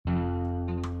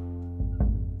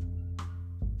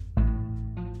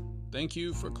Thank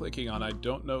you for clicking on I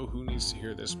Don't Know Who Needs to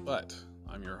Hear This, but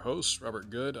I'm your host,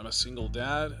 Robert Good. I'm a single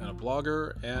dad and a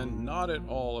blogger, and not at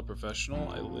all a professional.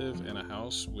 I live in a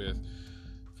house with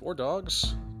 4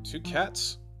 dogs, 2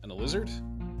 cats, and a lizard,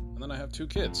 and then I have 2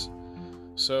 kids.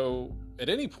 So at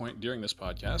any point during this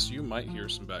podcast, you might hear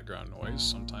some background noise.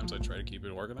 Sometimes I try to keep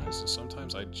it organized, and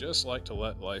sometimes I just like to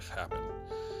let life happen.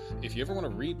 If you ever want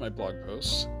to read my blog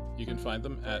posts, you can find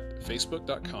them at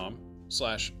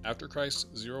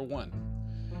facebook.com/AfterChrist01.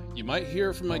 You might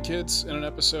hear from my kids in an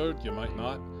episode, you might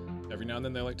not. Every now and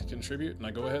then they like to contribute, and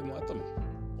I go ahead and let them.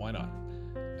 Why not?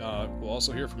 We'll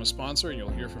also hear from a sponsor, and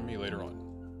you'll hear from me later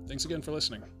on. Thanks again for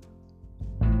listening.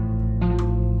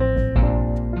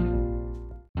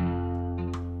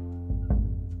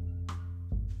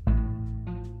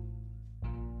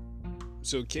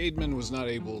 So Cademan was not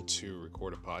able to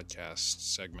record a podcast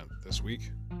segment this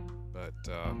week, but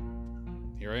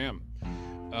here I am.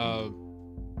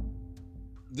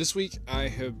 This week I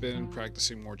have been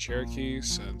practicing more Cherokee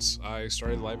since I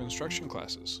started live instruction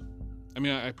classes. I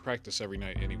mean, I practice every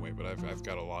night anyway, but I've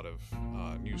got a lot of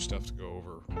new stuff to go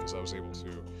over because I was able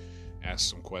to ask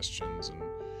some questions and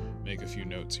make a few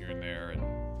notes here and there, and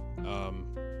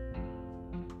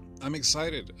I'm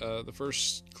excited. The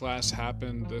first class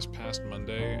happened this past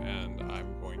Monday, and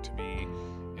I'm going to be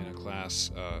in a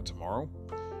class tomorrow.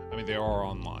 I mean, they are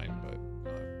online, but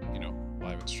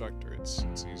live instructor, it's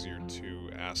easier to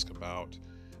ask about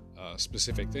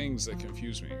specific things that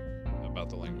confuse me about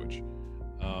the language.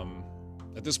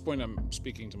 At this point, I'm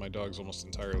speaking to my dogs almost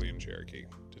entirely in Cherokee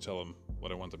to tell them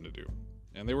what I want them to do.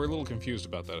 And they were a little confused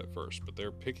about that at first, but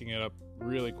they're picking it up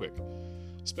really quick.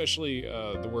 Especially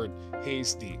the word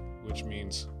hasty, which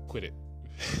means quit it.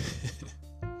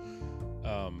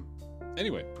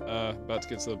 Anyway, about to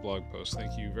get to the blog post.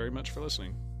 Thank you very much for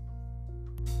listening.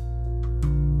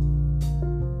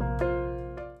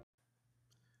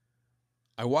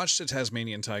 I watched a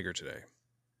Tasmanian tiger today.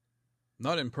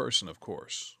 Not in person, of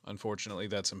course. Unfortunately,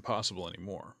 that's impossible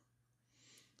anymore.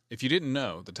 If you didn't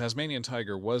know, the Tasmanian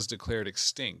tiger was declared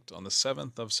extinct on the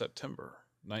 7th of September,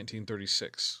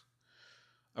 1936.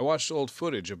 I watched old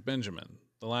footage of Benjamin,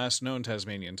 the last known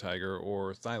Tasmanian tiger,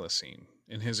 or thylacine,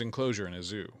 in his enclosure in a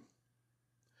zoo.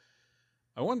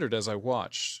 I wondered as I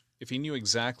watched if he knew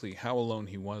exactly how alone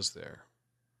he was there.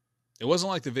 It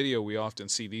wasn't like the video we often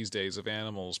see these days of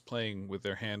animals playing with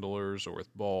their handlers or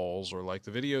with balls, or like the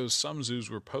videos some zoos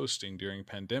were posting during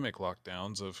pandemic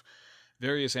lockdowns of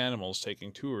various animals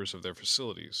taking tours of their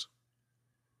facilities.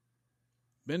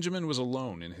 Benjamin was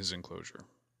alone in his enclosure.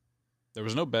 There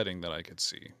was no bedding that I could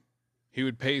see. He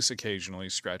would pace occasionally,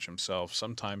 scratch himself.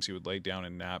 Sometimes he would lay down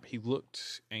and nap. He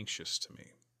looked anxious to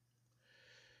me.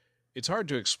 It's hard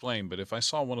to explain, but if I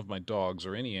saw one of my dogs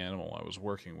or any animal I was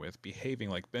working with behaving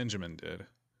like Benjamin did,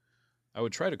 I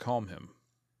would try to calm him.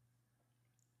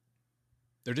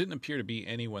 There didn't appear to be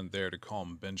anyone there to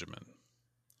calm Benjamin.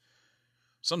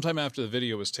 Sometime after the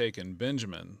video was taken,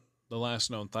 Benjamin, the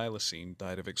last known thylacine,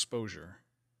 died of exposure.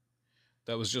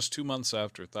 That was just 2 months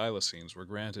after thylacines were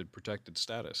granted protected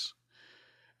status.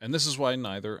 And this is why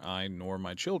neither I nor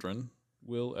my children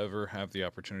will ever have the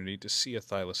opportunity to see a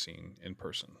thylacine in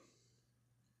person.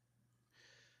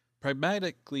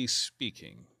 Pragmatically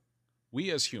speaking, we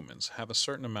as humans have a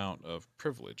certain amount of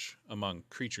privilege among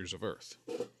creatures of Earth.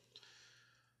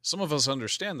 Some of us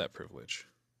understand that privilege,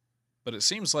 but it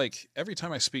seems like every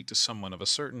time I speak to someone of a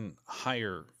certain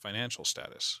higher financial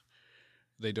status,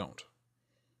 they don't.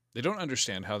 They don't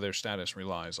understand how their status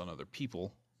relies on other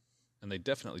people, and they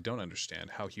definitely don't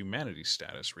understand how humanity's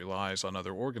status relies on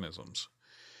other organisms.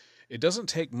 It doesn't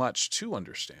take much to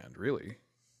understand, really.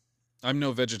 I'm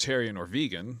no vegetarian or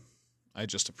vegan. I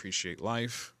just appreciate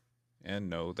life and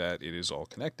know that it is all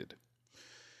connected.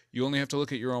 You only have to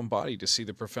look at your own body to see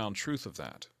the profound truth of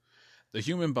that. The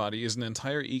human body is an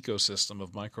entire ecosystem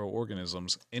of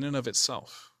microorganisms in and of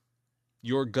itself.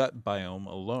 Your gut biome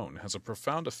alone has a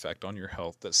profound effect on your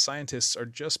health that scientists are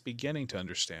just beginning to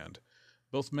understand,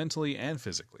 both mentally and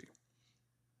physically.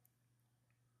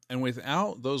 And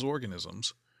without those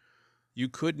organisms, you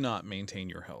could not maintain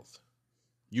your health.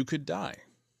 You could die.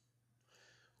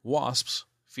 Wasps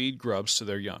feed grubs to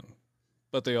their young,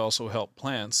 but they also help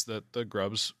plants that the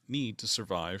grubs need to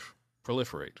survive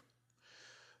proliferate.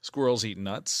 Squirrels eat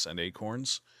nuts and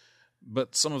acorns,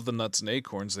 but some of the nuts and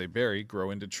acorns they bury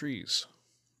grow into trees.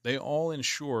 They all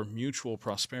ensure mutual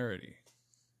prosperity.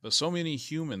 But so many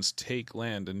humans take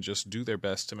land and just do their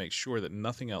best to make sure that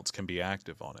nothing else can be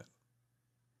active on it.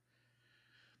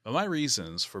 But my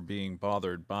reasons for being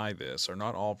bothered by this are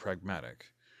not all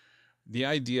pragmatic. The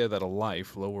idea that a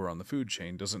life lower on the food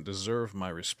chain doesn't deserve my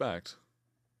respect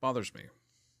bothers me.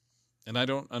 And I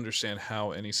don't understand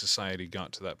how any society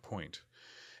got to that point.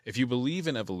 If you believe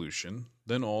in evolution,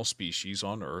 then all species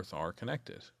on Earth are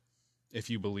connected. If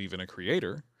you believe in a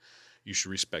creator, you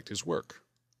should respect his work,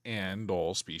 and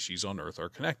all species on Earth are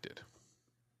connected.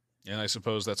 And I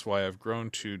suppose that's why I've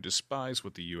grown to despise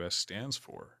what the U.S. stands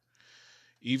for.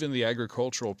 Even the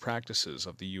agricultural practices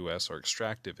of the U.S. are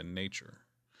extractive in nature,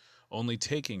 only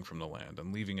taking from the land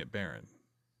and leaving it barren.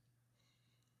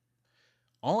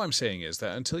 All I'm saying is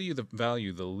that until you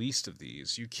value the least of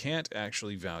these, you can't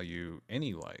actually value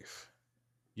any life.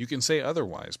 You can say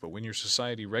otherwise, but when your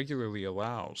society regularly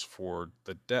allows for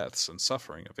the deaths and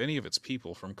suffering of any of its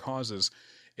people from causes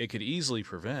it could easily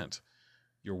prevent,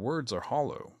 your words are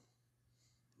hollow.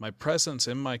 My presence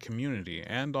in my community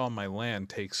and on my land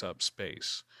takes up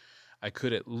space. I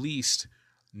could at least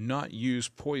not use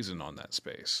poison on that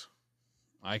space.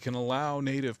 I can allow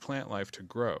native plant life to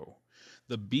grow.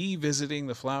 The bee visiting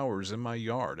the flowers in my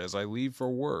yard as I leave for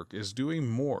work is doing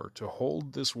more to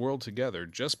hold this world together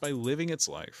just by living its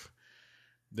life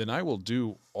than I will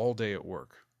do all day at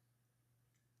work.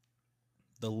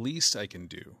 The least I can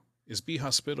do is be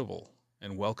hospitable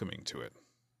and welcoming to it.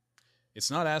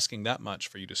 It's not asking that much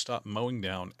for you to stop mowing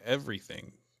down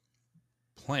everything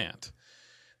plant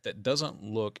that doesn't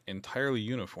look entirely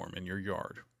uniform in your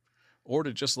yard, or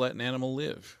to just let an animal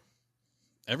live.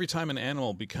 Every time an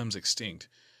animal becomes extinct,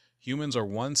 humans are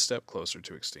one step closer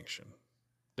to extinction.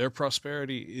 Their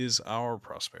prosperity is our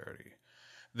prosperity.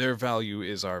 Their value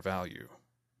is our value.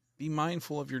 Be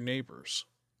mindful of your neighbors,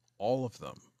 all of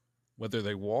them, whether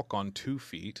they walk on 2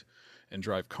 feet and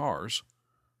drive cars,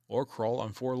 or crawl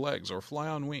on 4 legs or fly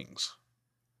on wings.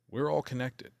 We're all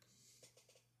connected.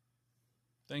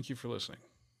 Thank you for listening.